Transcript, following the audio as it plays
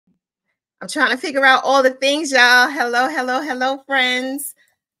I'm trying to figure out all the things, y'all. Hello, hello, hello, friends.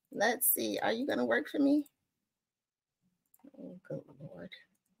 Let's see. Are you going to work for me? Oh, good Lord.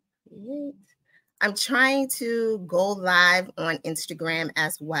 Create. I'm trying to go live on Instagram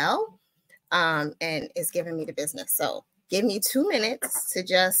as well. And it's giving me the business. So give me 2 minutes to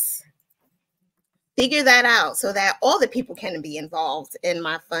just figure that out so that all the people can be involved in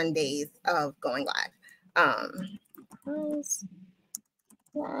my fun days of going live. Close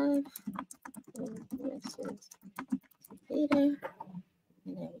live. Deveter.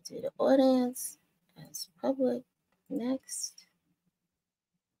 And then we do the audience as public. Next.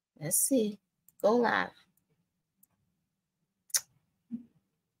 Let's see. Go live.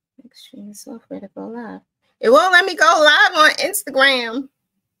 Extreme software to go live. It won't let me go live on Instagram.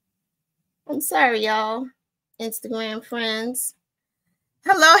 I'm sorry, y'all. Instagram friends.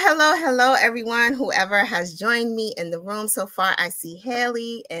 Hello, hello, hello, everyone. Whoever has joined me in the room so far. I see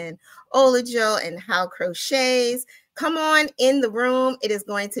Haley and Olajo and How Crochets. Come on in the room. It is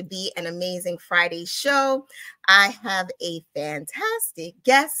going to be an amazing Friday show. I have a fantastic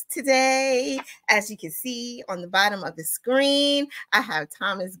guest today. As you can see on the bottom of the screen, I have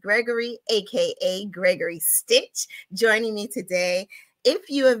Thomas Gregory, aka Gregory Stitch, joining me today.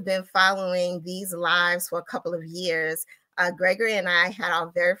 If you have been following these lives for a couple of years, Gregory and I had our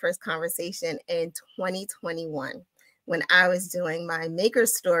very first conversation in 2021 when I was doing my Maker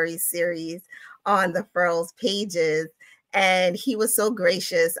Stories series on the Furls pages. And he was so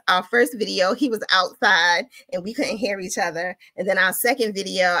gracious. Our first video, he was outside and we couldn't hear each other. And then our second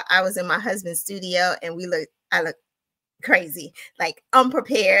video, I was in my husband's studio and I looked crazy, like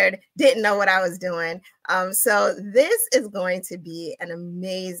unprepared, didn't know what I was doing. So this is going to be an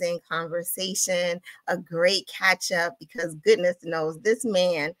amazing conversation, a great catch up, because goodness knows this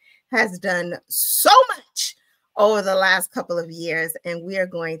man has done so much over the last couple of years, and we are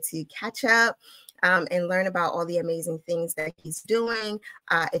going to catch up and learn about all the amazing things that he's doing.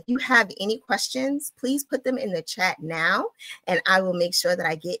 If you have any questions, please put them in the chat now, and I will make sure that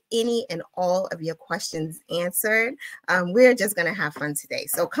I get any and all of your questions answered. We're just going to have fun today.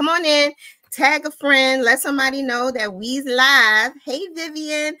 So come on in, tag a friend, let somebody know that we's live. Hey,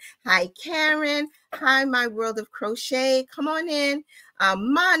 Vivian. Hi, Karen. Hi, My World of Crochet. Come on in.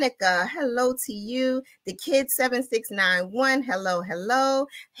 Monica, hello to you. The Kid 7691, hello, hello.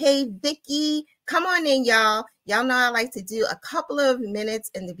 Hey, Vicky. Come on in, y'all. Y'all know I like to do a couple of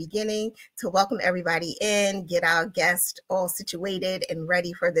minutes in the beginning to welcome everybody in, get our guest all situated and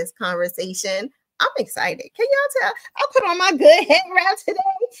ready for this conversation. I'm excited. Can y'all tell? I put on my good head wrap today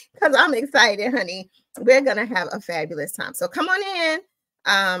because I'm excited, honey. We're going to have a fabulous time. So come on in.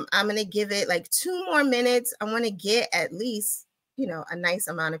 I'm going to give it like 2 more minutes. I want to get at least, a nice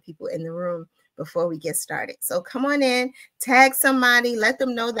amount of people in the room before we get started. So come on in, tag somebody, let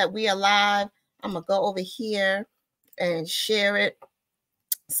them know that we are live. I'm going to go over here and share it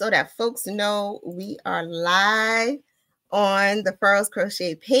so that folks know we are live on the Furls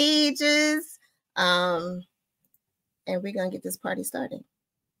Crochet pages. And we're going to get this party started.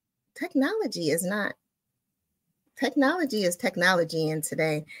 Technology is technology in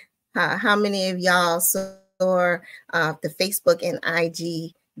today. How many of y'all saw the Facebook and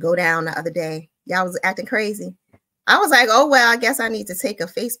IG go down the other day? Y'all was acting crazy. I was like, oh, well, I guess I need to take a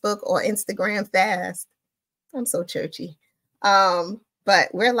Facebook or Instagram fast. I'm so churchy. But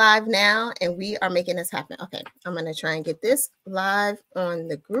we're live now and we are making this happen. Okay, I'm going to try and get this live on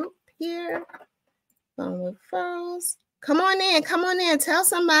the group here. Fun with Furls. Come on in, tell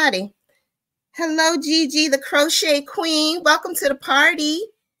somebody. Hello, Gigi, the crochet queen. Welcome to the party.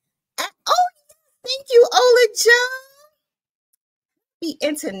 And, oh, thank you, Ola Joe. Happy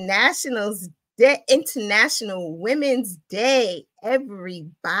International Women's Day,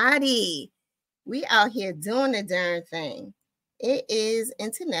 everybody. We out here doing the darn thing. It is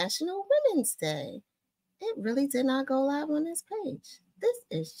International Women's Day. It really did not go live on this page. This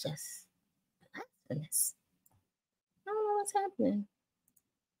is just blasphemous. I don't know what's happening.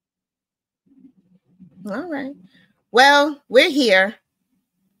 All right. Well, we're here.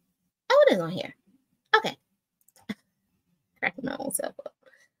 Oh, it is on here. Okay. Cracking my own self up.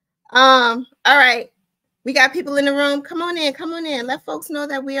 All right. We got people in the room. Come on in. Let folks know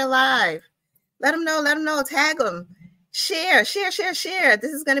that we are live. Let them know. Tag them. Share.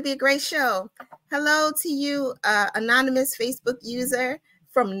 This is going to be a great show. Hello to you, anonymous Facebook user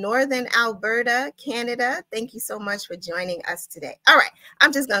from Northern Alberta, Canada. Thank you so much for joining us today. All right,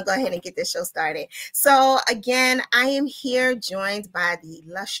 I'm just going to go ahead and get this show started. So again, I am here joined by the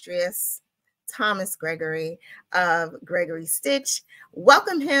illustrious Thomas Gregory of Gregory Stitch.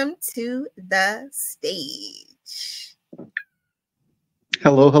 Welcome him to the stage.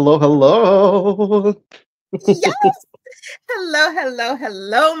 Hello, hello, hello. Yes. Hello, hello,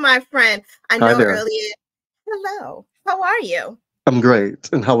 hello, my friend. I Hi know there. earlier. Hello. How are you? I'm great.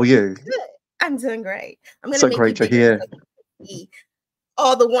 And how are you? Good. I'm doing great. I'm going to So make you great to bigger hear. so you can see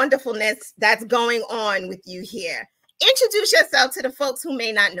all the wonderfulness that's going on with you here. Introduce yourself to the folks who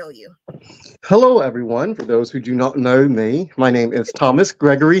may not know you. Hello, everyone. For those who do not know me, my name is Thomas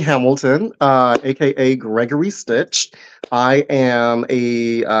Gregory Hamilton, aka Gregory Stitch. I am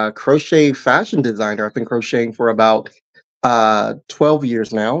a crochet fashion designer. I've been crocheting for about 12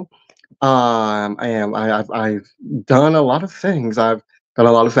 years now. I've done a lot of things. I've done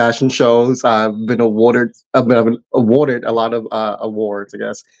a lot of fashion shows. I've been awarded a lot of awards, I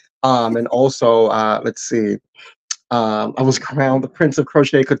guess. And also, let's see. I was crowned the Prince of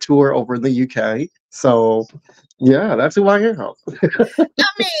Crochet Couture over in the UK. So, yeah, that's who I am. I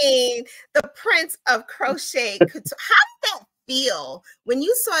mean, the Prince of Crochet Couture. How did that feel when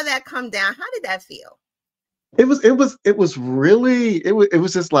you saw that come down? How did that feel? It was really it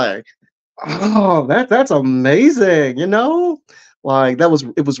was just like, oh, that's amazing, you know? Like it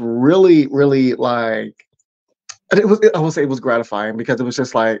was really, really like I would say it was gratifying because it was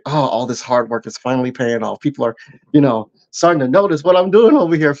just like, oh, all this hard work is finally paying off. People are, starting to notice what I'm doing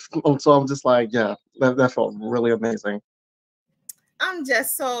over here. So I'm just like, yeah, that felt really amazing. I'm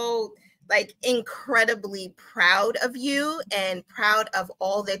just so like incredibly proud of you and proud of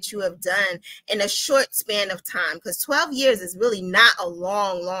all that you have done in a short span of time, because 12 years is really not a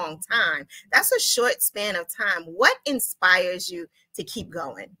long time. That's a short span of time. What inspires you to keep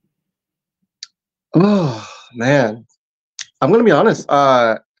going? Oh man, I'm gonna be honest.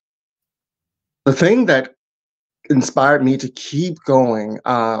 The thing that inspired me to keep going,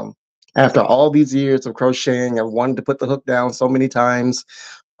 after all these years of crocheting, I wanted to put the hook down so many times.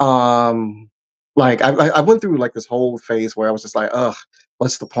 Um, like I went through like this whole phase where I was just like, ugh,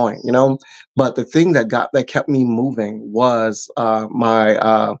 what's the point, you know? But the thing that kept me moving was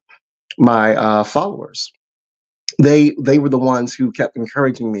my followers. They were the ones who kept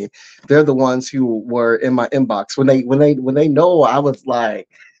encouraging me. They're the ones who were in my inbox when they know I was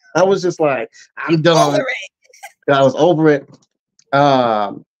just like, I'm Over done. it. I was over it.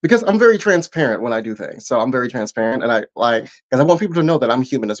 Because I'm very transparent when I do things. So I'm very transparent, and I like because I want people to know that I'm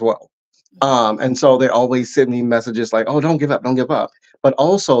human as well. And so they always send me messages like, "Oh, don't give up, don't give up." But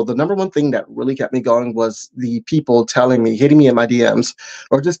also, the number one thing that really kept me going was the people telling me, hitting me in my DMs,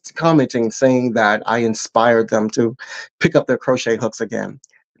 or just commenting, saying that I inspired them to pick up their crochet hooks again.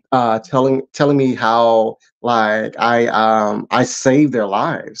 Telling me how like I saved their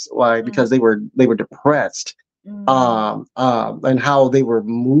lives, like because they were depressed, and how they were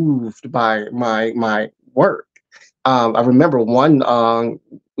moved by my work. I remember one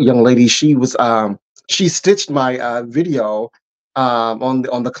young lady. She stitched my video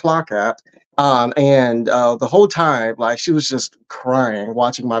on the clock app, and the whole time, like she was just crying,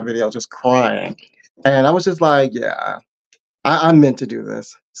 watching my video, just crying, and I was just like, yeah, I'm meant to do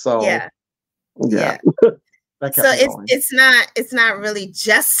this. So Yeah, yeah, yeah. that So kept me going. it's not really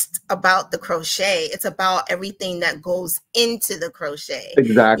just about the crochet. It's about everything that goes into the crochet. You know?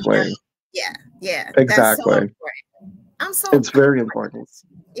 Exactly. Yeah, yeah. That's so Exactly. important. I'm so It's very important.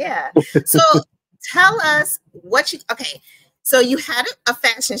 yeah. So tell us what you okay. So you had a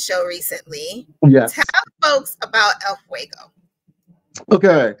fashion show recently. Tell Yes. folks about El Fuego.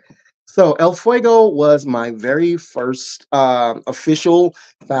 Okay. So El Fuego was my very first official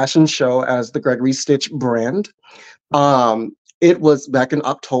fashion show as the Gregory Stitch brand. It was back in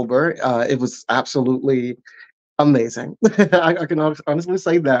October. It was absolutely amazing. I can honestly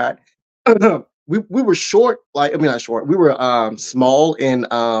say that. We were short, like I mean not short. We were small in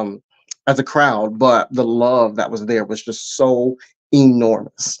as a crowd, but the love that was there was just so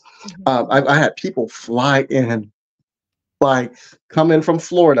enormous. I had people fly in, like come in from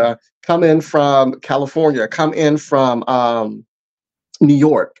Florida, come in from California, come in from New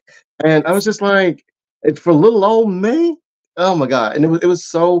York, and I was just like, for little old me, oh my god! And it was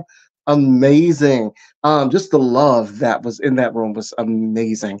so amazing. Just the love that was in that room was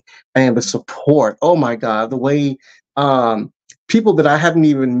amazing, and the support. Oh my god, the way um, people that I hadn't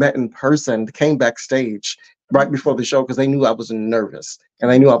even met in person came backstage right before the show because they knew I was nervous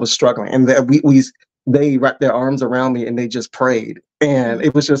and they knew I was struggling, and that they wrapped their arms around me and they just prayed, and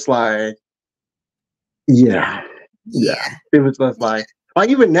it was just like, yeah, yeah. Yeah. It was just like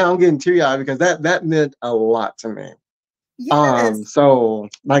even now I'm getting teary eyed because that meant a lot to me. Yes. So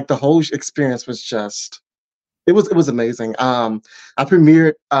like the whole experience was just it was amazing. I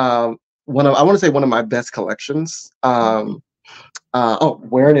premiered I want to say one of my best collections. Wearing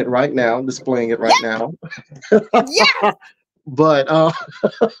it right now, displaying it right Yes. now. Yes. but I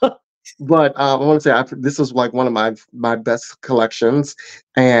want to say this was like one of my best collections,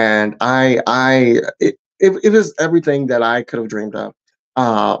 and it was everything that I could have dreamed of.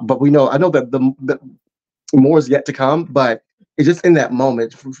 But I know that the more is yet to come, but it's just in that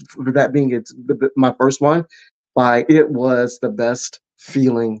moment, for that being my first one, like it was the best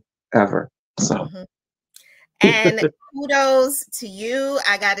feeling ever. So. Mhm. And kudos to you.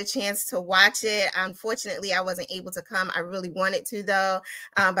 I got a chance to watch it. Unfortunately, I wasn't able to come. I really wanted to though,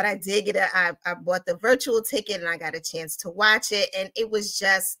 but I did get I bought the virtual ticket and I got a chance to watch it, and it was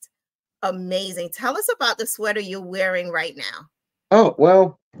just amazing. Tell us about the sweater you're wearing right now. Oh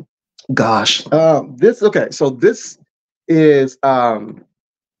well, gosh. This okay. So this is I'm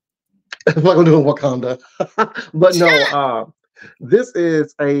not doing Wakanda, but no. This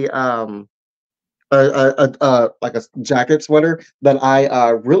is a like a jacket sweater that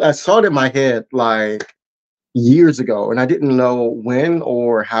I saw it in my head like years ago, and I didn't know when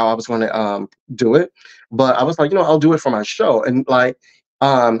or how I was going to do it, but I was like, I'll do it for my show, and like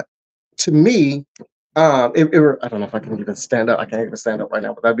um to me, I don't know if I can even stand up. I can't even stand up right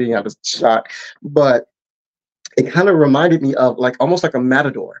now without being out of shot. But it kind of reminded me of like almost like a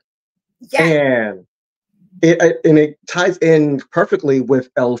matador, Yeah. and it ties in perfectly with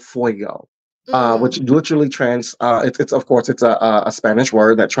El Fuego, which literally it's of course it's a Spanish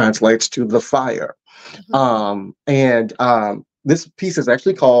word that translates to the fire. And this piece is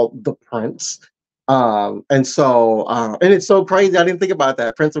actually called The Prince. And it's so crazy. I didn't think about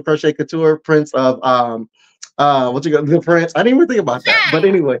that. Prince of Crochet Couture, Prince of The Prince. I didn't even think about that. But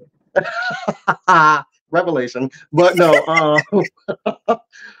anyway, revelation. But no,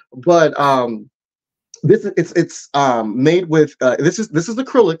 but this is it's made with this is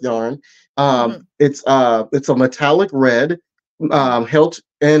acrylic yarn. It's a metallic red held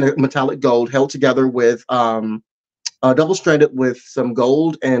and a metallic gold held together with double stranded with some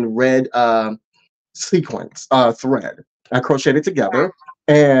gold and red sequence thread. I crocheted together,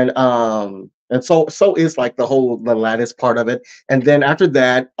 and so is like the lattice part of it. And then after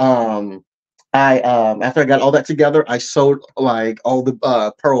that, I after I got all that together, I sewed like all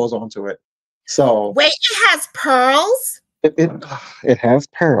the pearls onto it. So wait, it has pearls? It has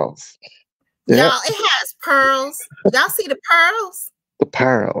pearls. Y'all, it has pearls. Y'all see the pearls? The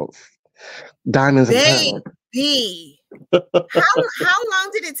pearls. Diamonds and pearls. Baby. How long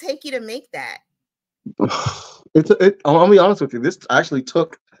did it take you to make that? I'll be honest with you. This actually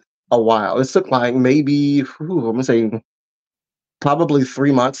took a while. It took like maybe I'm gonna say probably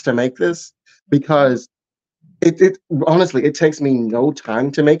 3 months to make this, because it honestly it takes me no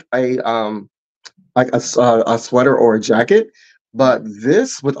time to make a sweater or a jacket, but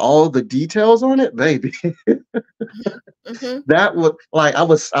this with all the details on it, baby. That would like I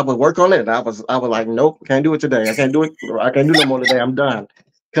would work on it, and I was like, nope, can't do it today. I can't do it. I can't do no more today. I'm done.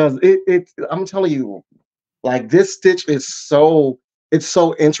 Because I'm telling you, like this stitch is it's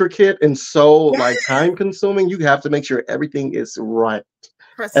so intricate and so like time consuming. You have to make sure everything is right.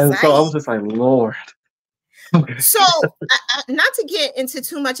 Precise. And so I was just like, Lord. Okay. So not to get into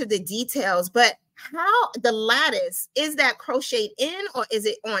too much of the details, but how the lattice, is that crocheted in or is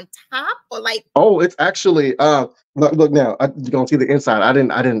it on top or like? Oh, it's actually look now. You don't see the inside. I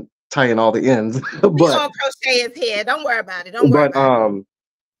didn't tie in all the ends. But we all crochet his hair. Don't worry about it. Don't worry about it.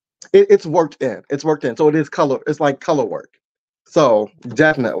 It's worked in. It's worked in. So it is color. It's like color work. So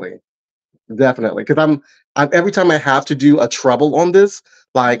definitely, because I'm every time I have to do a treble on this,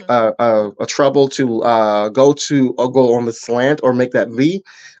 like a treble to go on the slant or make that V,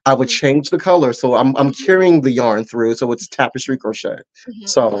 I would change the color. So I'm carrying the yarn through, so it's tapestry crochet.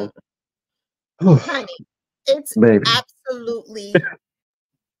 So, honey, it's baby, absolutely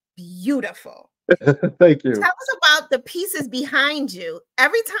beautiful. Thank you. Tell us about the pieces behind you.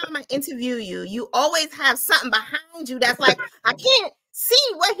 Every time I interview you, you always have something behind you that's like, I can't see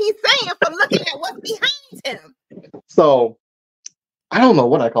what he's saying from looking at what's behind him. So I don't know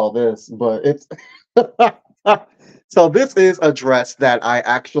what I call this, but it's so this is a dress that I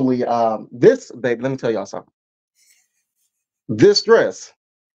actually this babe, let me tell y'all something. This dress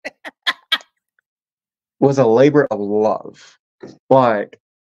was a labor of love. Like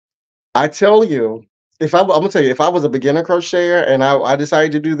I tell you, I'm gonna tell you, if I was a beginner crocheter and I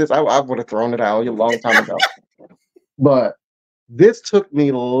decided to do this, I would have thrown it out a long time ago. But this took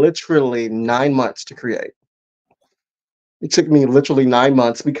me literally 9 months to create. It took me literally 9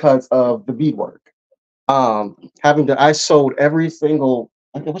 months because of the beadwork. I sewed every single.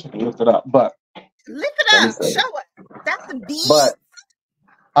 I wish I could lift it up, but lift it up, show it. That's the bead. But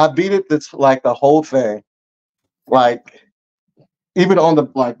I beaded this like the whole thing, like even on the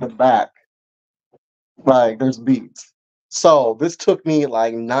back, like there's beads. So this took me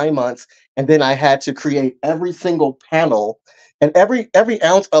like 9 months, and then I had to create every single panel, and every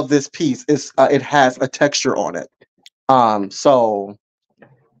ounce of this piece is it has a texture on it. So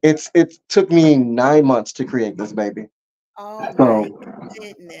it took me 9 months to create this baby. Oh my So,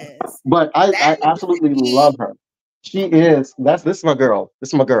 goodness. but That I needs to absolutely love be, her. She is that's this is my girl. This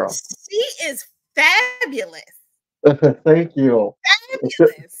is my girl. she is fabulous. Thank you.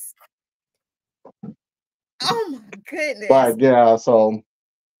 Fabulous. Oh my goodness. Like yeah, so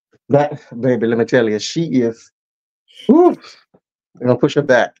that baby, let me tell you, she is. Whew, I'm gonna push her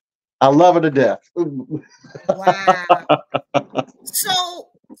back. I love her to death. Wow. So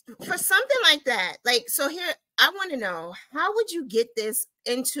for something like that, like, so here, I want to know, how would you get this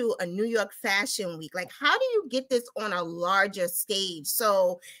into a New York Fashion Week? Like, how do you get this on a larger stage?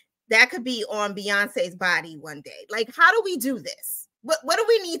 So that could be on Beyonce's body one day. Like, how do we do this? What do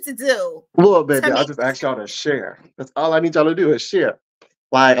we need to do Well, to baby, I make just this asked y'all to share. That's all I need y'all to do is share.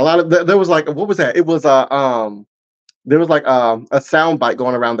 Like a lot of there was like what was that? It was there was like a sound bite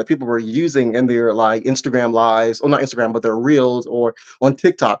going around that people were using in their like Instagram lives, or not Instagram, but their reels or on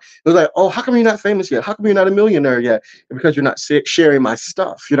TikTok. It was like, oh, how come you're not famous yet? How come you're not a millionaire yet? Because you're not sharing my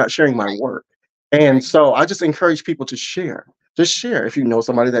stuff. You're not sharing my work. And right? so I just encourage people to share. Just share. If you know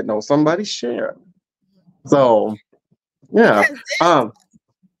somebody that knows somebody, share. So yeah. Because this, Um.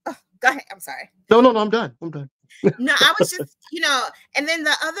 oh, go ahead. I'm sorry. No. I'm done. I'm done. No, I was just, and then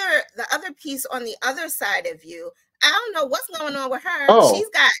the other piece on the other side of you, I don't know what's going on with her. Oh. She's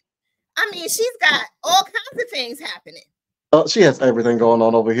got all kinds of things happening. Oh, she has everything going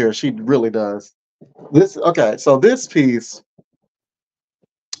on over here. She really does. This okay. So this piece.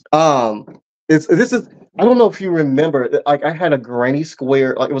 Um, it's this is I don't know if you remember, like I had a granny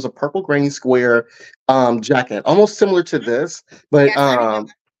square, like it was a purple granny square jacket, almost similar to this, but Yes, I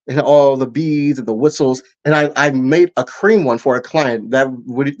remember. it had all the beads and the whistles, and I made a cream one for a client. The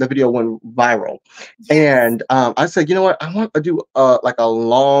video went viral. Yes. And I said, you know what, I want to do like a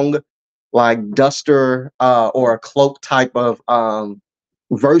long like duster or a cloak type of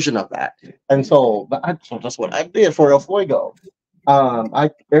version of that. And Mhm. so that's what I did for El Fuego. I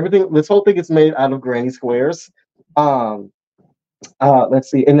everything this whole thing is made out of granny squares. Um,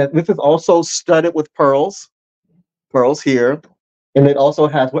 let's see, and this is also studded with pearls here, and it also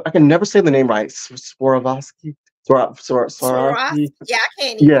has what I can never say the name right. Swarovski, Swarovski. Swarovski. Yeah, I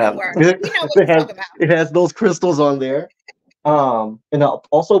can't Yeah, even work. it, We know what it you're has talking about. it has those crystals on there. And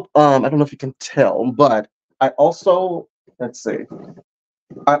also I don't know if you can tell, but I also let's see.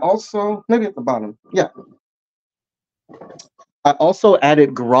 I also maybe at the bottom. Yeah, I also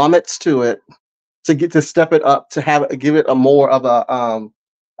added grommets to it to get to step it up to have give it a more of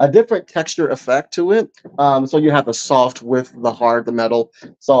a different texture effect to it. So you have the soft with the hard, the metal.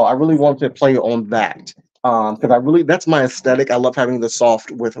 So I really wanted to play on that because I really that's my aesthetic. I love having the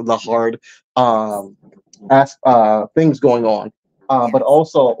soft with the hard Yes. things going on. But Yes.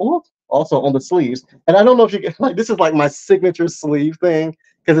 also on the sleeves. And I don't know if you get like this is like my signature sleeve thing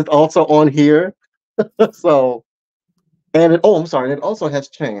because it's also on here. So and it I'm sorry, and it also has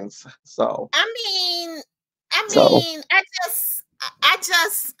chains. I mean, I So mean,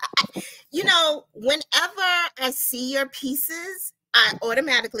 whenever I see your pieces, I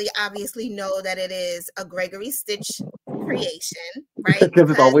automatically obviously know that it is a Gregory Stitch creation, right? because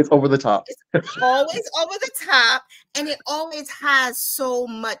it's Because always over the top. it's always over the top and it always has so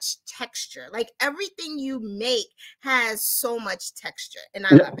much texture. Like everything you make has so much texture and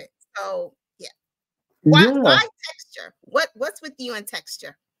I Yeah, love it. So, yeah. Why yeah. texture? What's with you and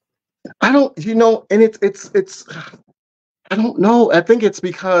texture? I don't, and it's. I don't know. I think it's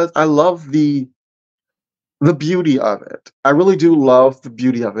because I love the beauty of it. I really do love the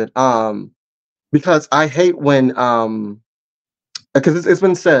beauty of it. Because I hate when because it's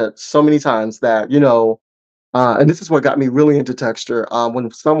been said so many times that and this is what got me really into texture. When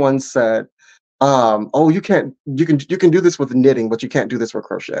someone said, "Oh, you can do this with knitting, but you can't do this with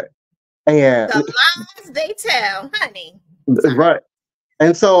crochet." The And lies they tell, honey. Sorry. right.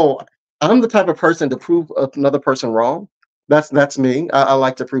 And so I'm the type of person to prove another person wrong. That's me. I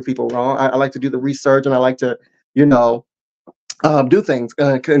like to prove people wrong. I like to do the research, and I like to, you know, do things.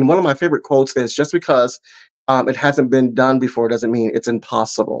 And one of my favorite quotes is, "Just because it hasn't been done before doesn't mean it's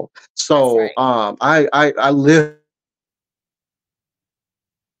impossible." That's So right. I live.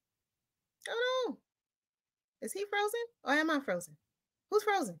 Oh no. Is he frozen or am I frozen? Who's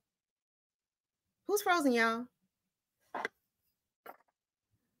frozen? Who's frozen, y'all?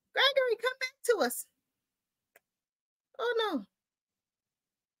 Gregory, come back to us. Oh no.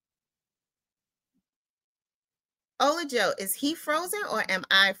 Ola Joe, is he frozen or am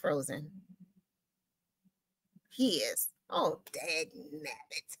I frozen? He is. Oh, dad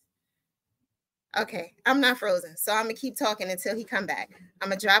nabbit. Okay, I'm not frozen, so I'm gonna keep talking until he come back. I'm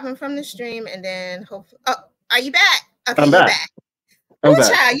gonna drop him from the stream and then hope. Oh, are you back? Okay, I'm you're back. back. I'm Oh,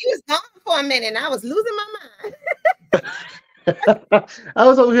 back. child, you was gone for a minute, and I was losing my mind. I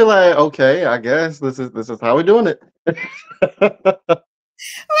was over here like, okay, I guess this is how we're doing it. Wait, where'd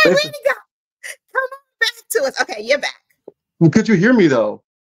he go? Come on back to us. Okay, you're back. Could you hear me though?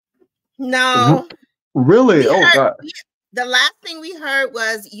 No, Really? we Oh heard. God. The last thing we heard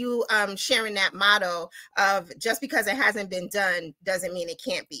was you sharing that motto of just because it hasn't been done doesn't mean it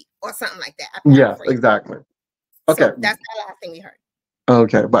can't be, or something like that. I Yes, paraphrase. exactly. Okay. So that's the last thing we heard.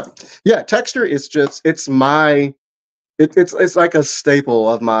 Okay, but yeah, texture is just it's my it's like a staple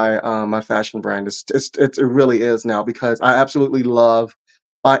of my my fashion brand. It really is now because I absolutely love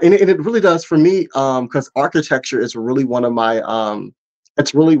and it really does for me because architecture is really one of my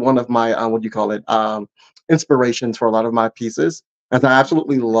it's really one of my what do you call it inspirations for a lot of my pieces. As I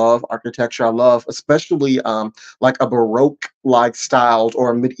absolutely love architecture. I love especially like a baroque like styled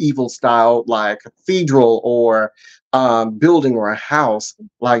or a medieval style like cathedral or building or a house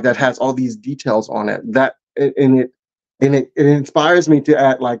like that has all these details on it. That and it inspires me to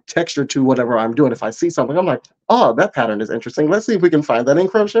add like texture to whatever I'm doing. If I see something, I'm like, oh, that pattern is interesting. Let's see if we can find that in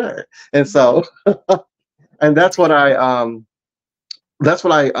crochet. And so, and that's what I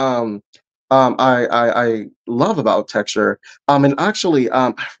love about texture. And actually,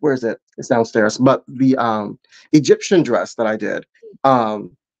 where is it? It's downstairs. But the Egyptian dress that I did, I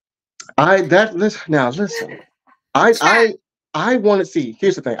that now listen. I I want to see.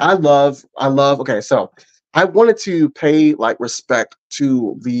 Here's the thing. I love. Okay, so I wanted to pay like respect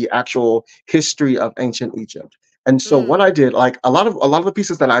to the actual history of ancient Egypt. And so what I did, like a lot of the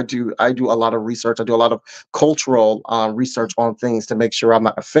pieces that I do a lot of research. I do a lot of cultural research on things to make sure I'm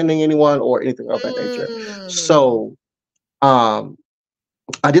not offending anyone or anything of that nature. So um,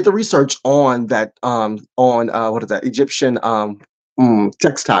 I did the research on that on what is that Egyptian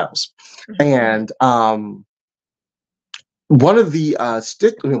textiles, and one of the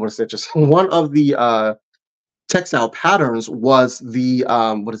stitches, one of the textile patterns was the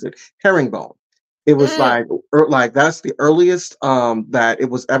what is it, herringbone. It was like that's the earliest that it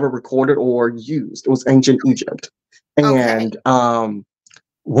was ever recorded or used. It was ancient Egypt, Okay. and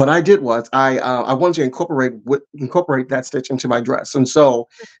what I did was I wanted to incorporate that stitch into my dress, and so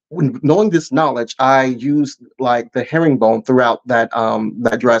knowing this knowledge, I used like the herringbone throughout that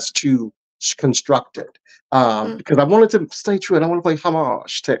dress to construct it because I wanted to stay true and I want to play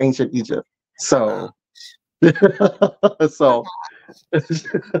homage to ancient Egypt. So so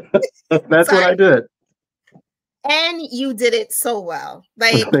that's what I did. And you did it so well.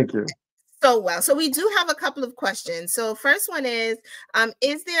 Like, Thank you. so well. So we do have a couple of questions. So first one is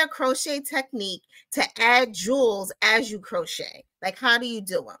there a crochet technique to add jewels as you crochet? Like, how do you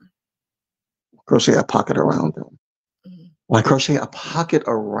do them? Crochet a pocket around them. Like crochet a pocket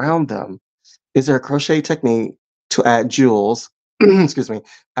around them. Is there a crochet technique to add jewels, excuse me,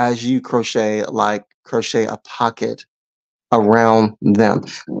 as you crochet a pocket around them?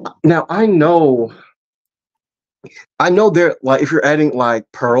 Now I know there like if you're adding like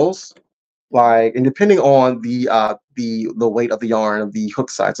pearls, like and depending on the weight of the yarn of the hook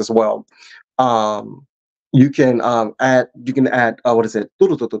size as well, um you can add what is it? You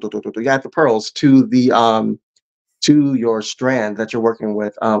add the pearls to your strand that you're working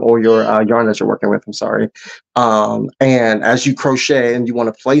with, or your yarn that you're working with. I'm sorry. And as you crochet and you want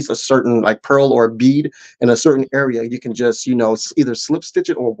to place a certain like pearl or bead in a certain area, you can just, either slip stitch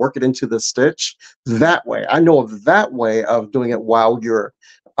it or work it into the stitch that way. I know of that way of doing it while you're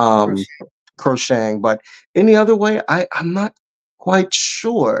crocheting, but any other way, I'm not quite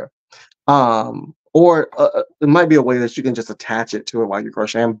sure. Or it might be a way that you can just attach it to it while you're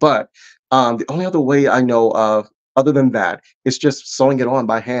crocheting. But the only other way I know of, other than that, is just sewing it on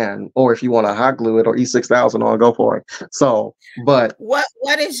by hand. Or if you want to hot glue it or E6000 on, go for it. So, but what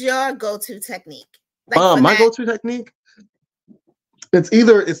is your go-to technique? Like my go-to technique, it's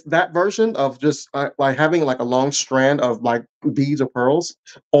that version of just like having like a long strand of like beads or pearls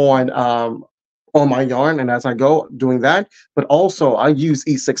on my yarn, and as I go doing that, but also I use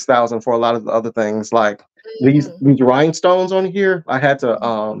E6000 for a lot of the other things like these rhinestones on here. I had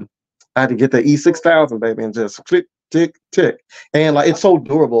to get the E6000 baby and just click tick tick, and like it's so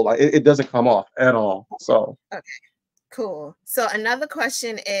durable, like it doesn't come off at all. So okay, cool. So another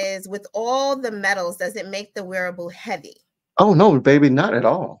question is, with all the metals, does it make the wearable heavy? oh no baby, not at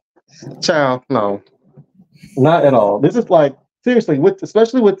all. Child, no, not at all. This is like seriously,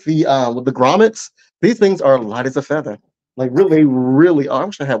 especially with the grommets, these things are light as a feather. Like really, really. Oh, I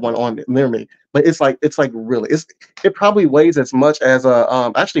wish I had one on near me, but it's like really. It probably weighs as much as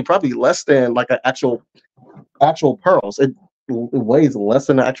a actually probably less than like an actual pearls. It weighs less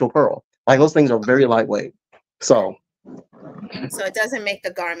than an actual pearl. Like those things are very lightweight. So So it doesn't make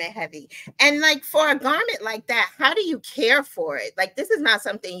the garment heavy. And like for a garment like that, how do you care for it? Like this is not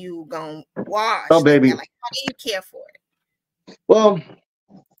something you gonna oh wash like baby. that. Like how do you care for it? Well,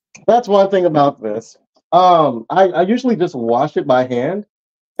 that's one thing about this. I usually just wash it by hand,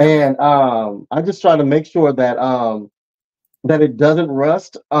 Okay. and I just try to make sure that it doesn't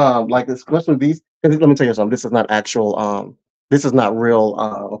rust. Like especially these. 'Cause let me tell you something. This is not actual. This is not real.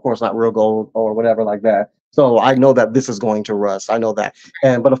 Of course, not real gold or whatever like that. So I Right. know that this is going to rust. I know that.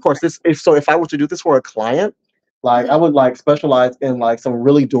 And but of course, this if I were to do this for a client, like I Mm-hmm. would like specialize in like some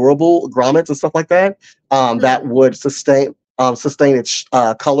really durable grommets and stuff like that. That Mm-hmm. would sustain its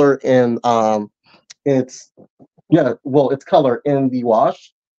color in its yeah, well, its color in the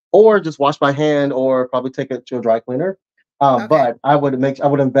wash, or just wash by hand, or probably take it to a dry cleaner. Okay. But I would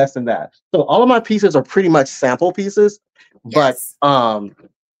invest in that. So all of my pieces are pretty much sample pieces, but Yes.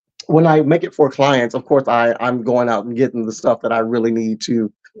 when I make it for clients, of course, I'm going out and getting the stuff that I really need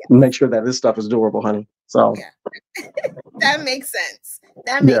to Yeah. make sure that this stuff is durable, honey. So Yeah. That makes sense.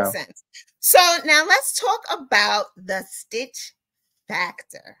 That makes yeah. sense. So now let's talk about the stitch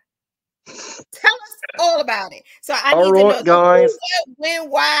factor. Tell us all about it. So I All need to know right, the who, guys. what, when,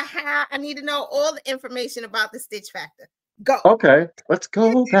 why, how. I need to know all the information about the stitch factor. Go. Okay, let's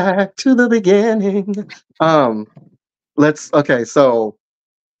go back to the beginning. Um, let's okay, so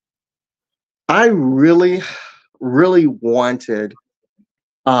I really, really wanted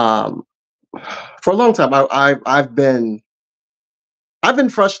um for a long time I've been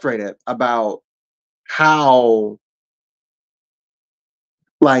frustrated about how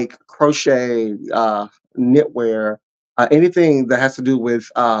like crochet, knitwear, anything that has to do with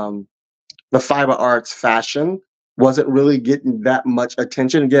the fiber arts fashion wasn't really getting that much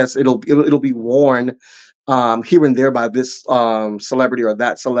attention. Yes, it'll be worn here and there by this celebrity or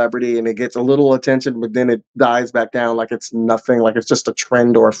that celebrity, and it gets a little attention, but then it dies back down like it's nothing, like it's just a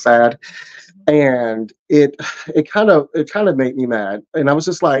trend or a fad. And it kind of made me mad. And I was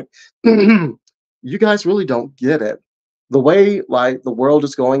just like, you guys really don't get it. The way like the world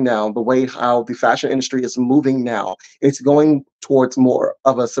is going now, the way how the fashion industry is moving now, it's going towards more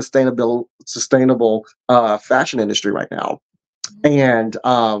of a sustainable fashion industry right now. And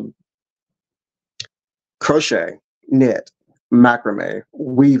crochet, knit, macrame,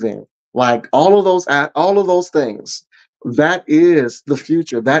 weaving, like all of those things. That is the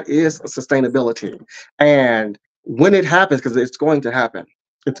future. That is sustainability. And when it happens, because it's going to happen,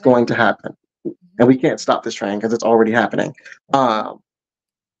 it's I going know. to happen, and we can't stop this train because it's already happening. Um,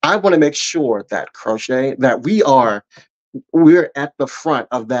 I want to make sure that crochet that we're at the front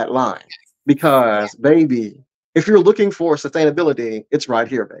of that line Yeah, because baby, if you're looking for sustainability, it's right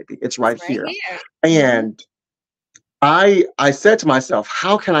here, baby. It's it's right right here. here. And I said to myself,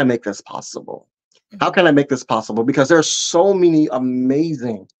 how can I make this possible? How Mhm. can I make this possible? Because there's so many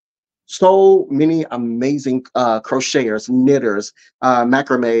amazing crocheters, knitters,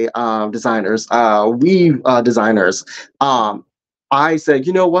 macrame designers, weave designers. I said,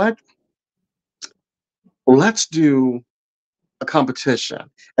 you know what? Let's do a competition.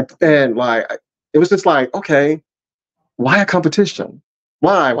 Mhm. And like, it was just like, okay, why a competition?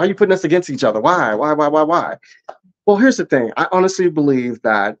 Why? Why are you putting us against each other? Why? Why? Well, here's the thing. I honestly believe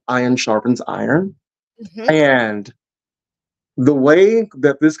that iron sharpens iron. Mhm. And the way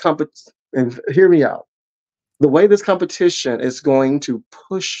that this competition, and hear me out, the way this competition is going to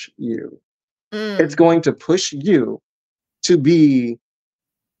push you, it's Mm. going to push you to be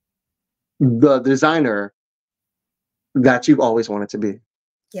the designer that you've always wanted to be.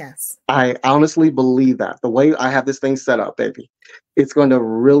 Yes. I honestly believe that the way I have this thing set up, baby, it's going to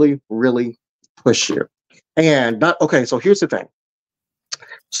really, really push you. And not okay. So here's the thing.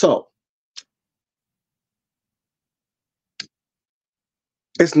 So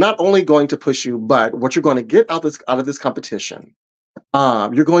it's not only going to push you, but what you're going to get out of this competition,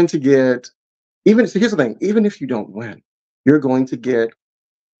 you're going to get even. So here's the thing: even if you don't win, you're going to get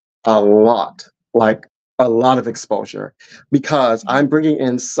a lot, like a lot of exposure, because Mhm. I'm bringing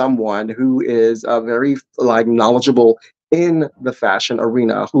in someone who is very like knowledgeable in the fashion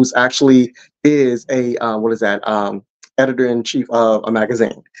arena, who's actually is a what is that editor in chief of a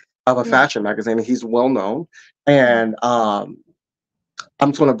magazine, of a Mm. fashion magazine, and he's well known. And I'm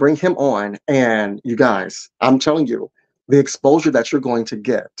just going to bring him on, and you guys, I'm telling you, the exposure that you're going to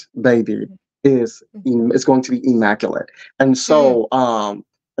get, baby, Mhm. is Mhm. is going to be immaculate. And Mm. so,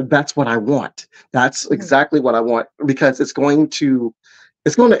 that's what I want. That's exactly what I want, because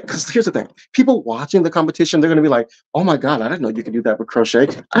because here's the thing. People watching the competition, they're going to be like, oh my God, I didn't know you could do that with crochet.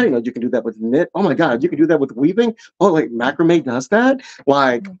 I didn't know you can do that with knit. Oh my God, you can do that with weaving. Oh, like macrame does that.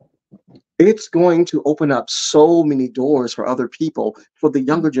 Like, it's going to open up so many doors for other people, for the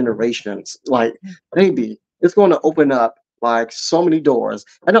younger generations. Like, baby, it's going to open up like so many doors.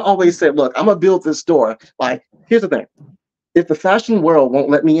 And I always say, look, I'm going to build this door. Like, here's the thing. If the fashion world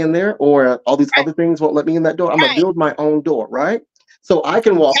won't let me in there, or all these other things won't let me in that door, I'm going to build my own door, right? So I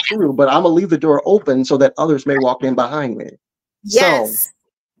can walk through, but I'm going to leave the door open so that others may walk in behind me. So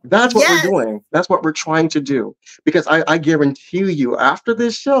that's what we're doing. That's what we're trying to do. Because I guarantee you, after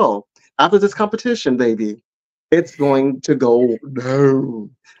this show, after this competition, baby, it's going to go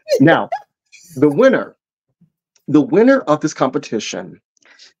down. Now, the winner of this competition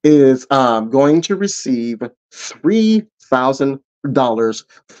is going to receive $3,000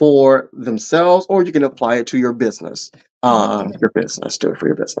 for themselves, or you can apply it to your business. Your business, do it for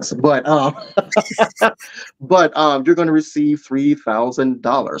your business. But you're going to receive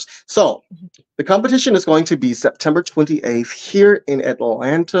 $3,000. So the competition is going to be September 28th here in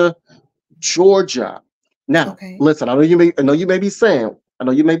Atlanta, Georgia. Now, listen, I know you may be saying,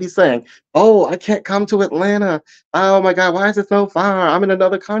 oh, I can't come to Atlanta. Oh my God, why is it so far? I'm in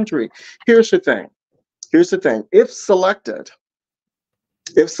another country. Here's the thing. If selected,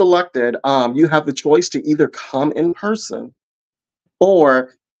 you have the choice to either come in person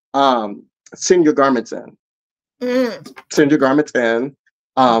or send your garments in. Send your garments in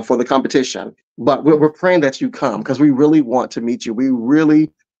for the competition. But we're praying that you come, because we really want to meet you. We really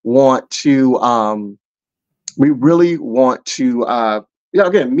want to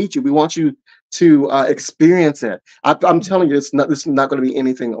again, meet you. We want you to experience it. I'm telling you, this is not going to be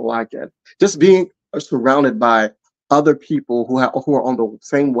anything like it. Just being surrounded by other people who are on the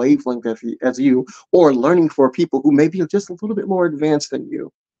same wavelength as you, or learning for people who may be just a little bit more advanced than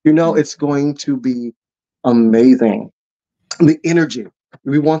you. It's going to be amazing. The energy.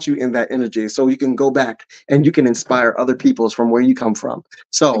 We want you in that energy, so you can go back and you can inspire other people from where you come from.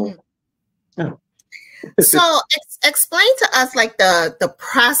 So, yeah. So explain to us, like, the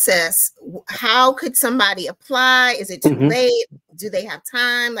process. How could somebody apply? Is it too late? Do they have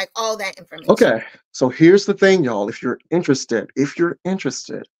time? Like, all that information. Okay. So here's the thing, y'all. If you're interested,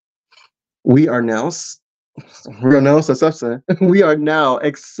 we are now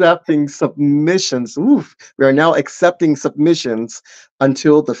accepting submissions. We are now accepting submissions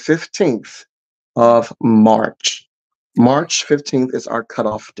until the 15th of March. March 15th is our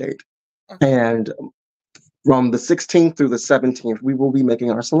cutoff date. And from the 16th through the 17th, we will be making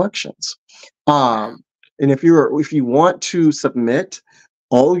our selections. And if you want to submit,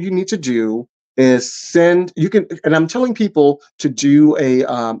 all you need to do is send. And I'm telling people to do a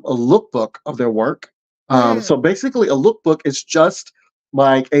lookbook of their work. So basically, a lookbook is just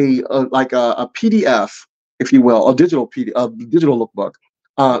like a PDF, if you will, a digital lookbook.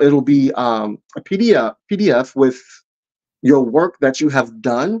 It'll be a PDF with your work that you have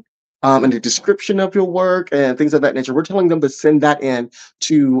done, and the description of your work and things of that nature. We're telling them to send that in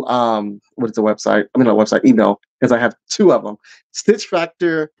to what is the website? I mean, not website, email, because I have two of them.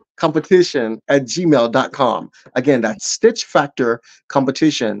 stitchfactorcompetition@gmail.com. Again, that's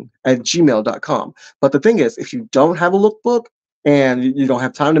stitchfactorcompetition@gmail.com. But the thing is, if you don't have a lookbook and you don't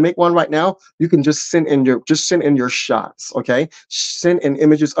have time to make one right now, you can just send in your shots. Okay, send in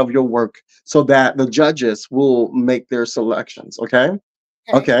images of your work so that the judges will make their selections. Okay.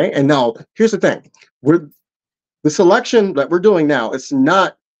 And now here's the thing. The selection that we're doing now, it's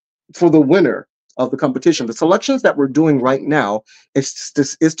not for the winner of the competition. The selections that we're doing right now is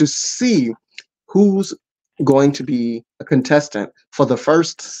to see who's going to be a contestant for the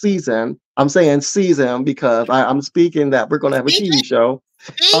first season. I'm saying season because I'm speaking that we're going to have a TV show.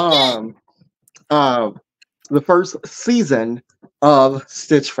 The first season of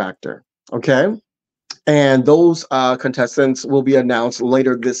Stitch Factor. Okay. And those contestants will be announced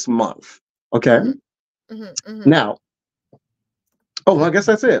later this month. Okay. Now, I guess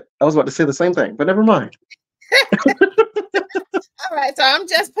that's it. I was about to say the same thing, but never mind. All right, so I'm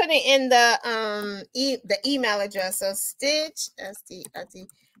just putting in the email address. So Stitch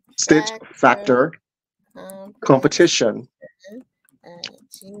Factor competition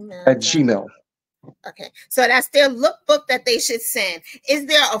at Gmail. Okay, so that's their lookbook that they should send. Is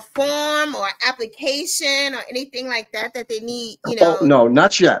there a form or application or anything like that they need? Oh, no,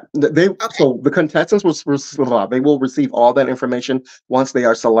 not yet. So the contestants they will receive all that information once they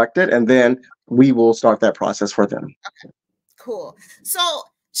are selected, and then we will start that process for them. Okay, cool. So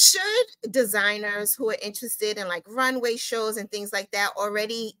should designers who are interested in like runway shows and things like that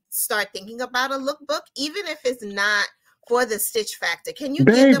already start thinking about a lookbook, even if it's not for the Stitch Factor? Can you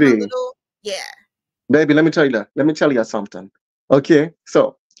give them a Baby, little, yeah. baby, let me tell you that. Let me tell you something. Okay,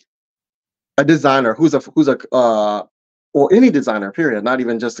 so a designer who's a or any designer, period, not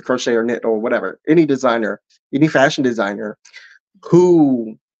even just a crochet or knit or whatever, any designer, any fashion designer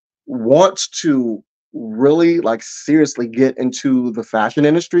who wants to really like seriously get into the fashion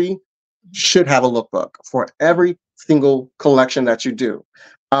industry should have a lookbook for every single collection that you do.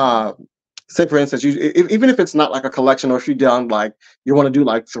 Uh, Say for instance, even if it's not like a collection, or if you done like you want to do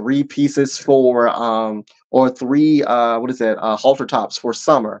like 3 pieces for or three what is it halter tops for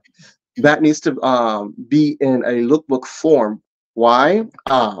summer, that needs to be in a lookbook form. Why?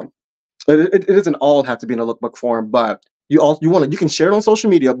 It doesn't all have to be in a lookbook form, but you can share it on social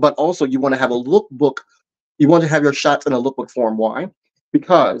media, but also you want to have a lookbook. You want to have your shots in a lookbook form. Why?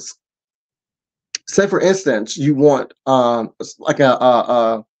 Because say for instance, you want like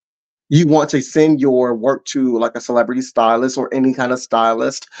you want to send your work to like a celebrity stylist or any kind of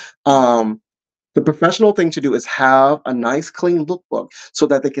stylist. The professional thing to do is have a nice clean lookbook so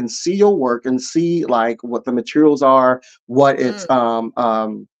that they can see your work and see like what the materials are, what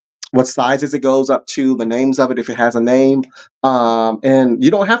sizes it goes up to, the names of it if it has a name. And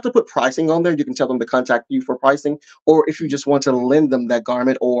you don't have to put pricing on there. You can tell them to contact you for pricing, or if you just want to lend them that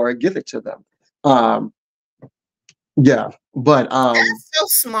garment or give it to them. Um, yeah, but That's so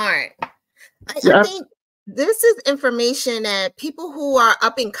smart. I yeah, think this is information that people who are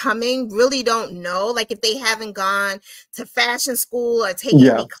up and coming really don't know. Like if they haven't gone to fashion school or taken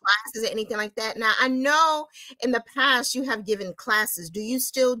yeah. any classes or anything like that. Now I know in the past you have given classes. Do you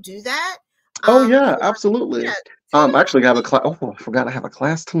still do that? Oh yeah, Or absolutely. yeah, tell them Actually, I have a please. class. Oh, I forgot I have a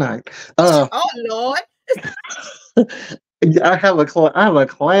class tonight. Oh Lord. Yeah, I have a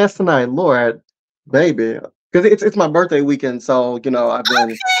class tonight, Lord, baby, because it's my birthday weekend, so I've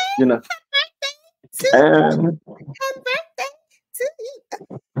been, you know, To and happy birthday to you.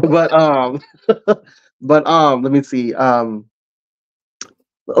 but but let me see. Oh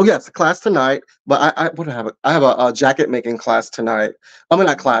yes, class tonight. But I what do I have? I have a jacket making class tonight. I mean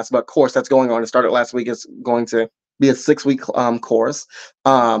not class, but course that's going on. It started last week. It's going to be a 6 week course.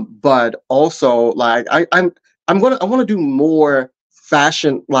 But also like I want to do more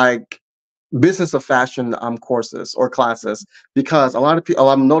fashion like business of fashion courses or classes, because a lot of people,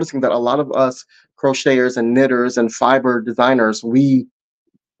 I'm noticing that a lot of us crocheters and knitters and fiber designers,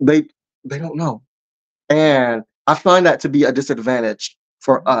 they they don't know, and I find that to be a disadvantage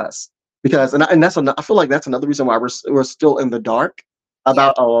for us, because and I feel like that's another reason why we're still in the dark Yeah.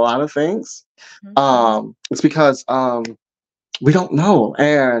 about a lot of things. It's because we don't know,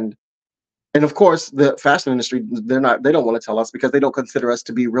 and of course the fashion industry, they don't want to tell us because they don't consider us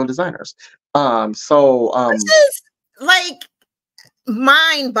to be real designers. So Which is like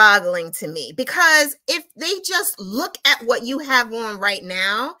mind-boggling to me, because if they just look at what you have on right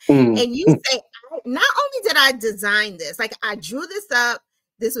now mm, and you say, not only did I design this, like I drew this up,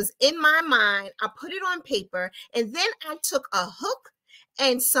 this was in my mind, I put it on paper, and then I took a hook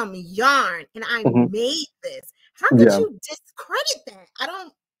and some yarn and I mhm, made this. How could yeah, you discredit that? I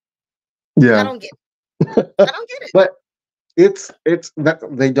yeah. don't get I don't get it. But it's that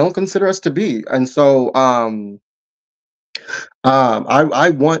they don't consider us to be, and so I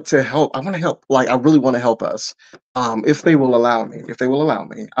want to help. I want to help. Like I really want to help us. If they will allow me. If they will allow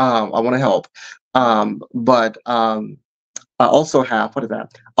me. I want to help. But I also have, what is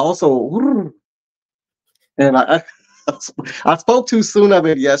that? Also, and I spoke too soon of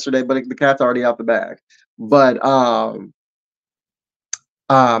it yesterday, but the cat's already out the bag. But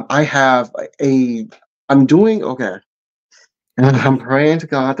I have a. I'm doing okay, and I'm praying to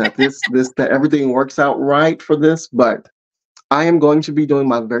God that that everything works out right for this. But I am going to be doing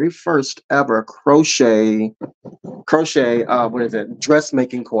my very first ever crochet what is it,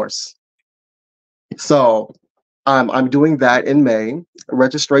 dressmaking course. So I'm doing that in May.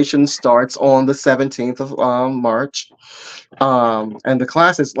 Registration starts on the 17th of March. And the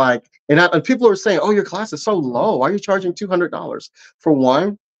class is like, and people are saying, oh, your class is so low, why are you charging $200? For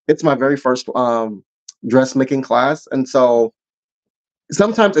one, it's my very first dressmaking class, and so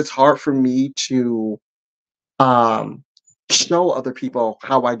sometimes it's hard for me to um show other people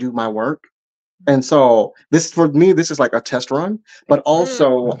how I do my work. And so this, for me, this is like a test run, but Mm,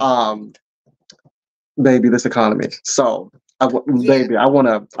 also baby, this economy. So yeah, baby, I want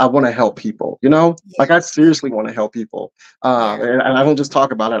to help people, like yeah, I seriously want to help people. yeah. And I don't just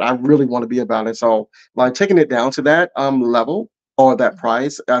talk about it, I really want to be about it. So like taking it down to that level or that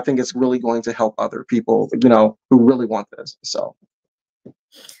price, I think it's really going to help other people, who really want this. So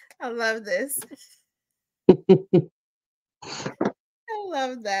I love this. I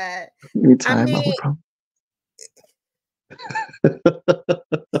love that. I Anytime, mean,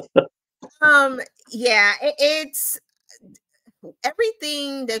 yeah, it's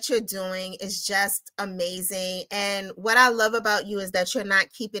everything that you're doing is just amazing. And what I love about you is that you're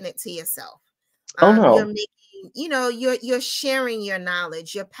not keeping it to yourself. Oh You're no. making, you're sharing your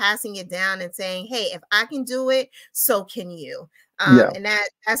knowledge, you're passing it down and saying, hey, if I can do it, so can you. Yeah. And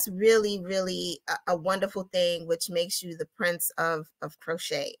that's really, really a wonderful thing, which makes you the prince of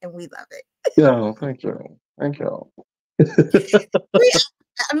crochet, and we love it. Yeah, thank you. Thank you.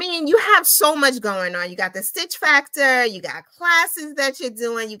 I mean, you have so much going on. You got the Stitch Factor, you got classes that you're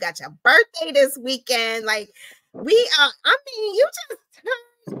doing, you got your birthday this weekend. Like, we are, I mean, you just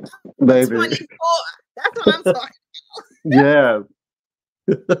turned Baby. 24. That's what I'm talking Yeah.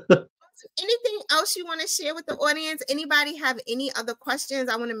 Anything else you want to share with the audience? Anybody have any other questions?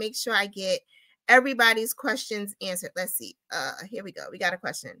 I want to make sure I get everybody's questions answered. Let's see. Here we go. We got a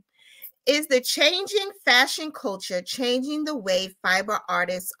question. Is the changing fashion culture changing the way fiber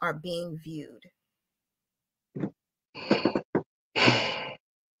artists are being viewed?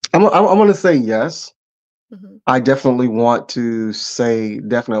 I want to say yes. Mm-hmm. I definitely want to say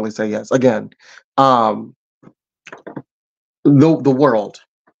yes. Again, the world.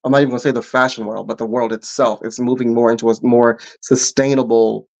 I'm not even going to say the fashion world, but the world itself is moving more into a more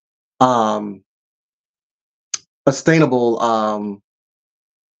sustainable,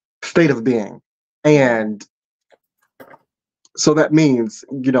 state of being, and so that means,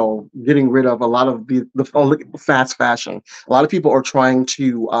 getting rid of a lot of the fast fashion. A lot of people are trying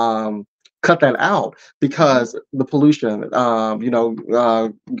to cut that out because the pollution,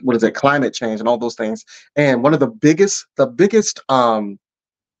 what is it, climate change and all those things. And one of the biggest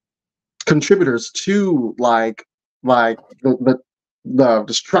contributors to like the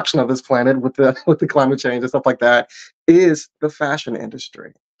destruction of this planet with the climate change and stuff like that is the fashion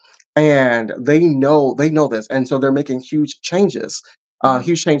industry. And they know this, and so they're making huge changes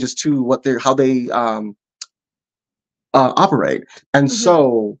to how they operate. And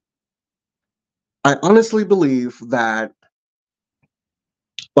so I honestly believe that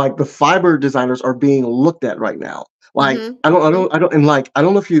like the fiber designers are being looked at right now. Like I don't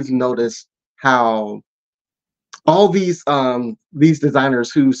know if you've noticed how all these designers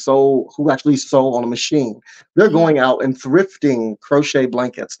who actually sew on a machine, they're going out and thrifting crochet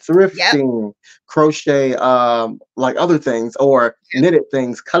blankets, thrifting crochet like other things or knitted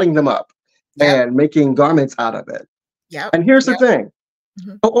things, cutting them up and making garments out of it. And here's the thing.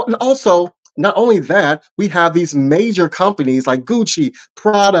 Also, not only that, we have these major companies like Gucci,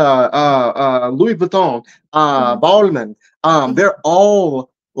 Prada, Louis Vuitton, Baldwin. They're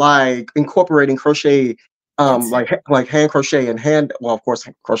all like incorporating crochet, like hand crochet and hand. Well, of course,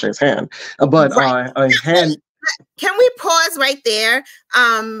 crochet is hand, but hand. Can we pause right there?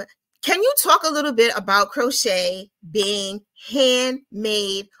 Can you talk a little bit about crochet being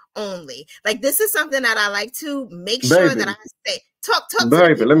handmade only? Like, this is something that I like to make sure that I say. Talk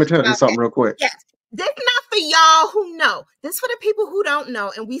Baby, let me tell you something real quick. Yes. This not for y'all who know. This for the people who don't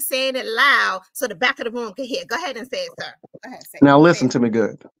know, and we saying it loud so the back of the room can hear. Go ahead and say it, sir. Go ahead. Now listen to me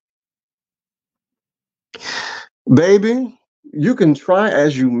good. Baby, you can try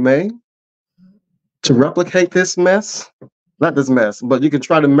as you may to replicate this mess. Not this mess, but you can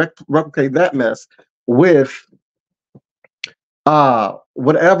try to replicate that mess with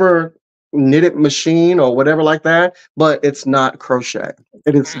whatever knitted machine or whatever like that, but it's not crochet.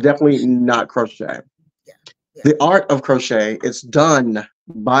 It is definitely not crochet. The art of crochet is done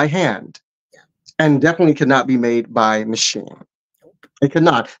by hand and definitely cannot be made by machine. It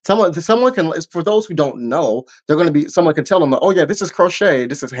cannot. Someone can, for those who don't know, someone can tell them, oh yeah, this is crochet,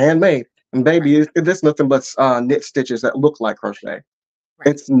 this is handmade. And baby, there's nothing but knit stitches that look like crochet.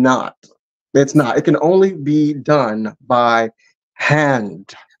 It's not. It's not. It can only be done by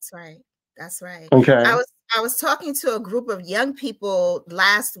hand. That's right. That's right. Okay. I was talking to a group of young people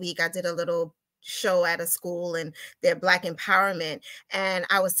last week. I did a little show at a school and their Black empowerment. And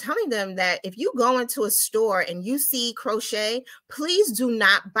I was telling them that if you go into a store and you see crochet, please do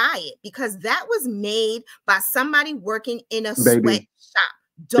not buy it because that was made by somebody working in a sweatshop.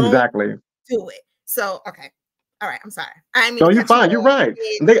 Don't do it. So, okay. All right. I'm sorry. I mean, no, you're fine. You're right.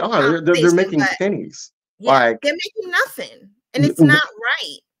 They are. They're making pennies. Yeah, like they're making nothing. And it's not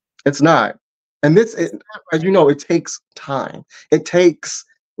right. It's not. And as you know, it takes time. It takes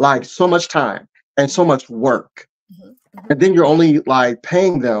like so much time and so much work. And then you're only like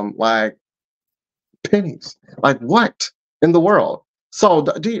paying them like pennies. Like what in the world? So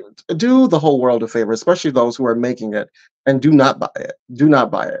do the whole world a favor, especially those who are making it, and do not buy it. Do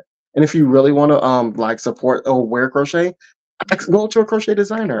not buy it. And if you really want to like support or wear crochet, go to a crochet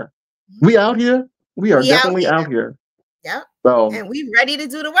designer. We out here. We are We out definitely here. out here. Yep. So And we ready to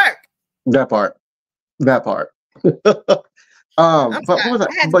do the work. that part. That part. I'm But what sorry. was that?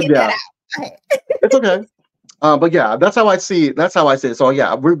 I had to But get that yeah, out. Go ahead. it's okay. But yeah, that's how I see it. That's how I see it. So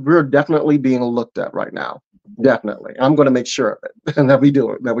yeah, we're definitely being looked at right now. Definitely. I'm gonna make sure of it and that we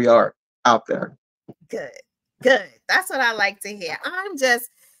do it, that we are out there. Good. Good. That's what I like to hear. I'm just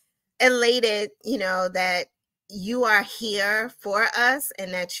elated, that you are here for us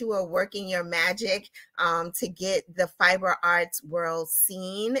and that you are working your magic to get the fiber arts world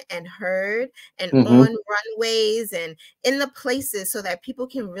seen and heard and Mm-hmm. on runways and in the places so that people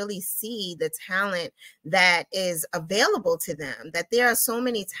can really see the talent that is available to them, that there are so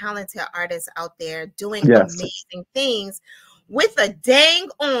many talented artists out there doing Yes. amazing things with a dang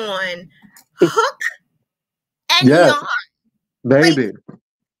on hook and Yes, yarn. baby.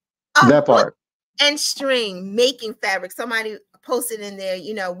 A That hook part. and string, making fabric. Somebody posted in there,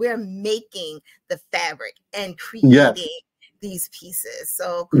 we're making the fabric and Yes. creating these pieces.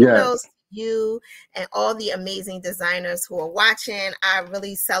 So kudos Yes. to you and all the amazing designers who are watching. I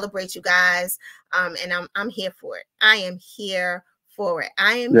really celebrate you guys. And I'm here for it. I am here for it.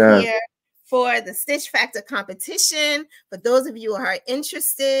 I am Yes. here for the Stitch Factor competition. For those of you who are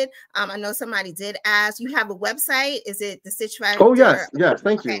interested, I know somebody did ask. You have a website? Is it the Stitch Factor? Oh yes, yes.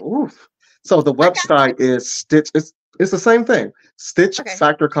 Thank you. Okay. Oof. So the I got website is Stitch. It's the same thing. Okay.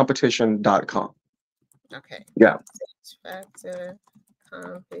 StitchFactorCompetition.com. Okay. Yeah. Stitch Factor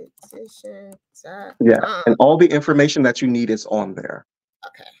competition. Yeah. And all the information that you need is on there.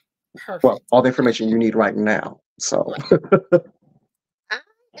 Okay. Perfect. Well, all the information you need right now. So I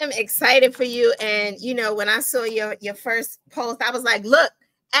am excited for you. And when I saw your first post, I was like, look,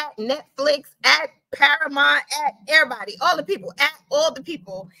 at Netflix, at Paramount, at everybody, all the people.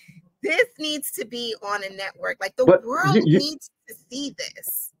 This needs to be on a network. Like the world needs to see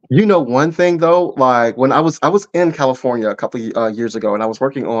this. You know one thing though, like when I was in California a couple years ago, and I was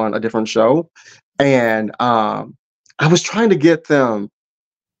working on a different show, and I was trying to get them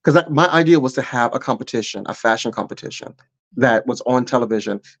because my idea was to have a competition, a fashion competition that was on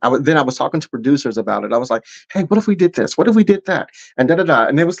television. Then I was talking to producers about it. I was like, "Hey, what if we did this? What if we did that?" And da da da.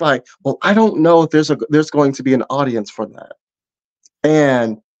 And it was like, "Well, I don't know if there's going to be an audience for that."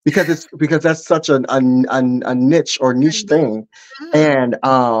 And because that's such a niche or niche thing, and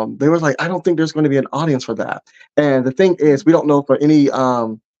they were like, I don't think there's going to be an audience for that. And the thing is, we don't know if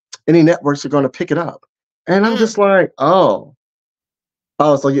any networks are going to pick it up. And I'm just like, oh,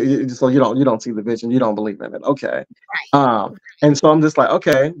 so you don't see the vision, you don't believe in it, okay? And so I'm just like,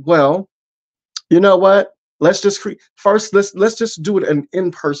 okay, well, you know what? Let's just first let's just do it an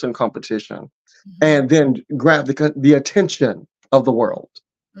in-person competition, and then grab the attention of the world.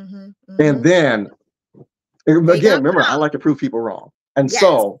 And then again, remember, I like to prove people wrong. And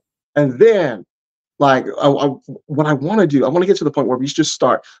so, and then like what I want to do, I want to get to the point where we just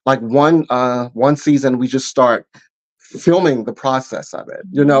start like one season, we just start filming the process of it,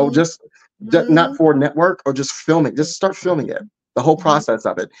 just not for network or just filming, just start filming it, the whole process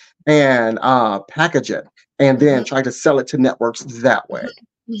of it, and package it, and then try to sell it to networks that way.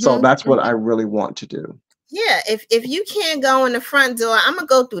 So that's what I really want to do. Yeah, if you can't go in the front door, I'm gonna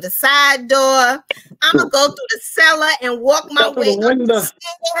go through the side door. I'm gonna go through the cellar and walk my way up the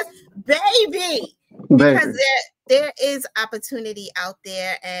stairs, baby. Because there is opportunity out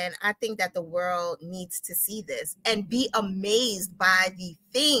there, and I think that the world needs to see this and be amazed by the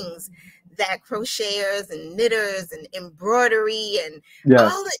things that crocheters and knitters and embroidery and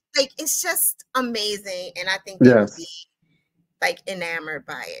all it, like it's just amazing. And I think they will be like enamored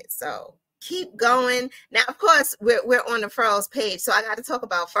by it. So keep going. Now, of course, we're on the Furls page, so I got to talk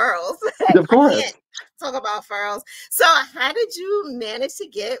about Furls. Of course. I can't talk about Furls. So how did you manage to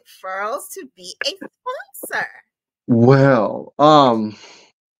get Furls to be a sponsor? Well,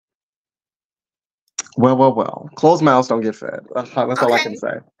 closed mouths don't get fed. That's all I can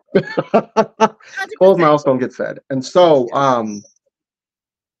say. Closed mouths don't get fed. And so,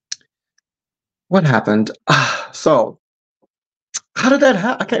 what happened? So, how did that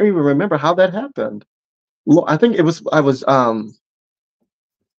happen? I can't even remember how that happened. I think it was I was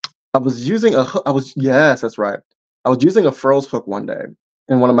using a hook. Yes, that's right. I was using a Furls hook one day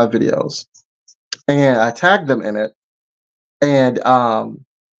in one of my videos, and I tagged them in it, and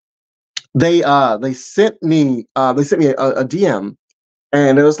they sent me a DM,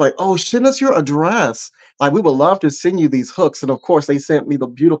 and it was like, oh, send us your address. Like, we would love to send you these hooks. And of course, they sent me the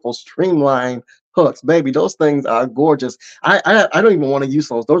beautiful streamline hooks. Baby, those things are gorgeous. I don't even want to use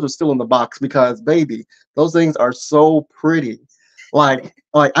those. Those are still in the box because, baby, those things are so pretty. Like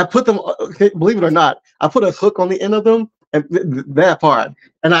I put them. Believe it or not, I put a hook on the end of them, and that part.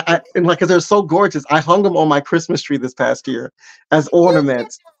 And and like, because they're so gorgeous, I hung them on my Christmas tree this past year as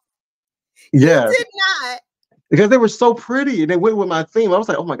ornaments. You Yes, did not. because they were so pretty and they went with my theme. I was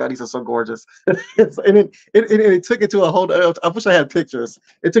like, oh my God, these are so gorgeous. And it took it to a whole, I wish I had pictures.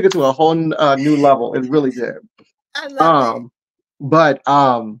 It took it to a whole new level. It really did. I love it.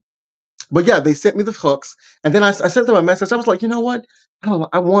 But yeah, they sent me the hooks, and then I sent them a message. I was like, you know what?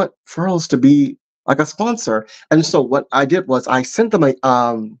 I want Furls to be like a sponsor. And so what I did was I sent them a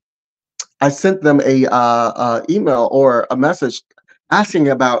email or a message asking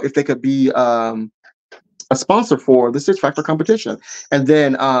about if they could be a sponsor for the Stitch Factor competition. And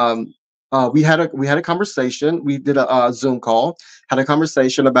then we had a conversation. We did a Zoom call, had a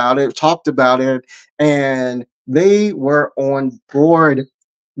conversation about it, talked about it, and they were on board.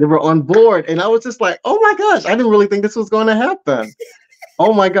 They were on board, and I was just like, "Oh my gosh! I didn't really think this was going to happen."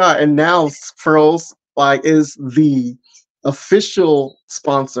 Oh my God! And now Furls is the official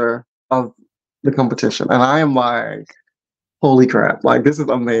sponsor of the competition, and I am like, holy crap, like this is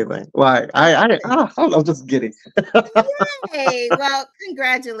amazing. Like I'm just giddy. Yay. Well,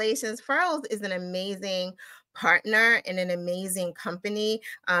 congratulations. Furls is an amazing partner and an amazing company.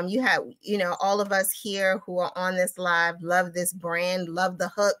 You have, all of us here who are on this live love this brand, love the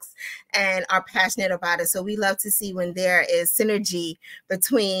hooks, and are passionate about it. So we love to see when there is synergy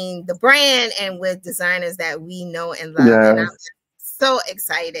between the brand and with designers that we know and love. Yes. And I'm so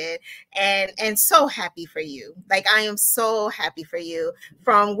excited and so happy for you. Like, I am so happy for you,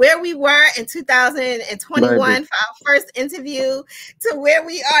 from where we were in 2021 for our first interview to where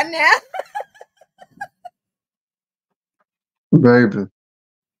we are now. Baby.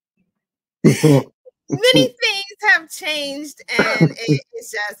 Many things have changed, and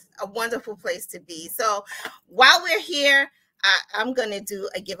it's just a wonderful place to be. So while we're here, I'm going to do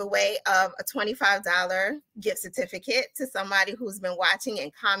a giveaway of a $25 gift certificate to somebody who's been watching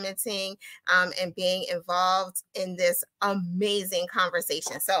and commenting and being involved in this amazing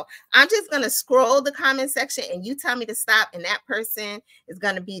conversation. So I'm just going to scroll the comment section and you tell me to stop, and that person is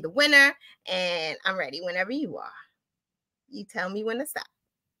going to be the winner. And I'm ready whenever you are. You tell me when to stop.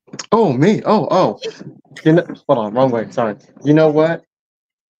 Oh, me. Oh. Hold on, wrong way. Sorry. You know what?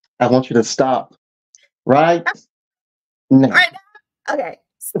 I want you to stop right now. Right now? Okay.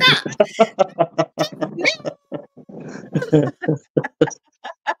 Stop.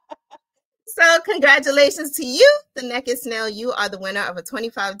 So congratulations to you, the Naked Snail. You are the winner of a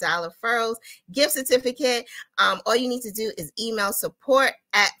 $25 Furls gift certificate. All you need to do is email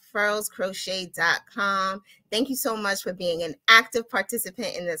support@furlscrochet.com. Thank you so much for being an active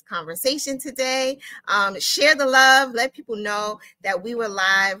participant in this conversation today. Share the love. Let people know that we were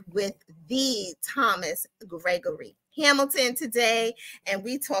live with the Thomas Gregory Hamilton today, and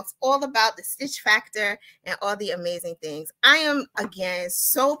we talked all about the Stitch Factor and all the amazing things. I am, again,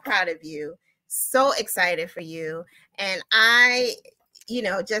 so proud of you, so excited for you, and I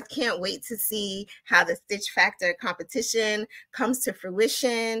just can't wait to see how the Stitch Factor competition comes to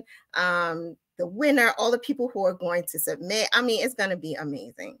fruition. The winner, all the people who are going to submit. I mean, it's going to be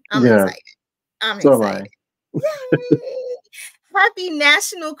amazing. I'm excited. I'm excited. Yay! Happy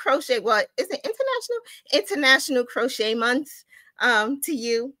National Crochet. Well, is it International Crochet Month to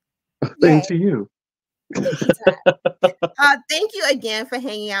you? Same to you. Thank you again for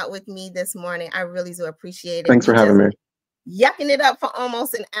hanging out with me this morning. I really do appreciate it. Thanks for having me. Yucking it up for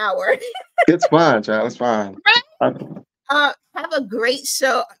almost an hour. It's fine, child. It's fine. Have a great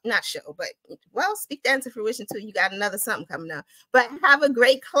show. Not show, but speak that into fruition too. You got another something coming up. But have a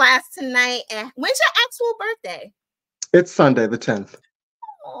great class tonight. And when's your actual birthday? It's Sunday, the 10th.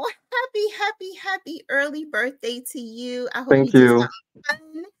 Oh, happy early birthday to you. I hope Thank you. Do something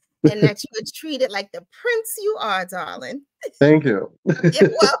fun and that you are treated like the prince you are, darling. Thank you.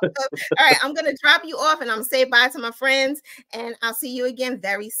 You're welcome. All right, I'm going to drop you off and I'm going to say bye to my friends, and I'll see you again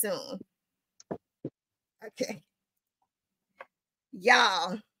very soon. Okay.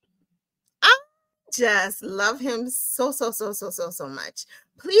 Y'all, I just love him so much.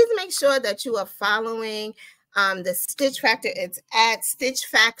 Please make sure that you are following the Stitch Factor. It's at Stitch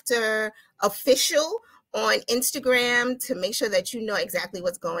Factor Official on Instagram to make sure that you know exactly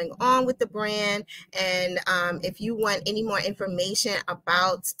what's going on with the brand. And if you want any more information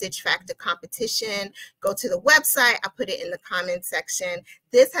about Stitch Factor competition, go to the website. I put it in the comment section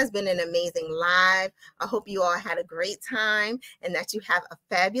This has been an amazing live. I hope you all had a great time and that you have a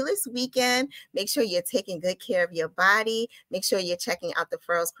fabulous weekend. Make sure you're taking good care of your body. Make sure you're checking out the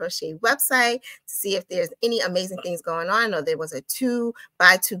Furls Crochet website to see if there's any amazing things going on. I know there was a 2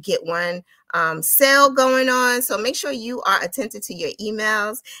 buy 2 get 1 sale going on. So make sure you are attentive to your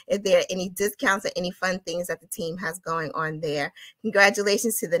emails if there are any discounts or any fun things that the team has going on there.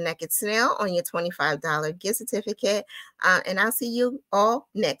 Congratulations to the Naked Snail on your $25 gift certificate. And I'll see you all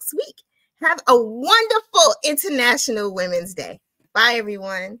next week. Have a wonderful International Women's Day. Bye,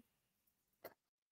 everyone.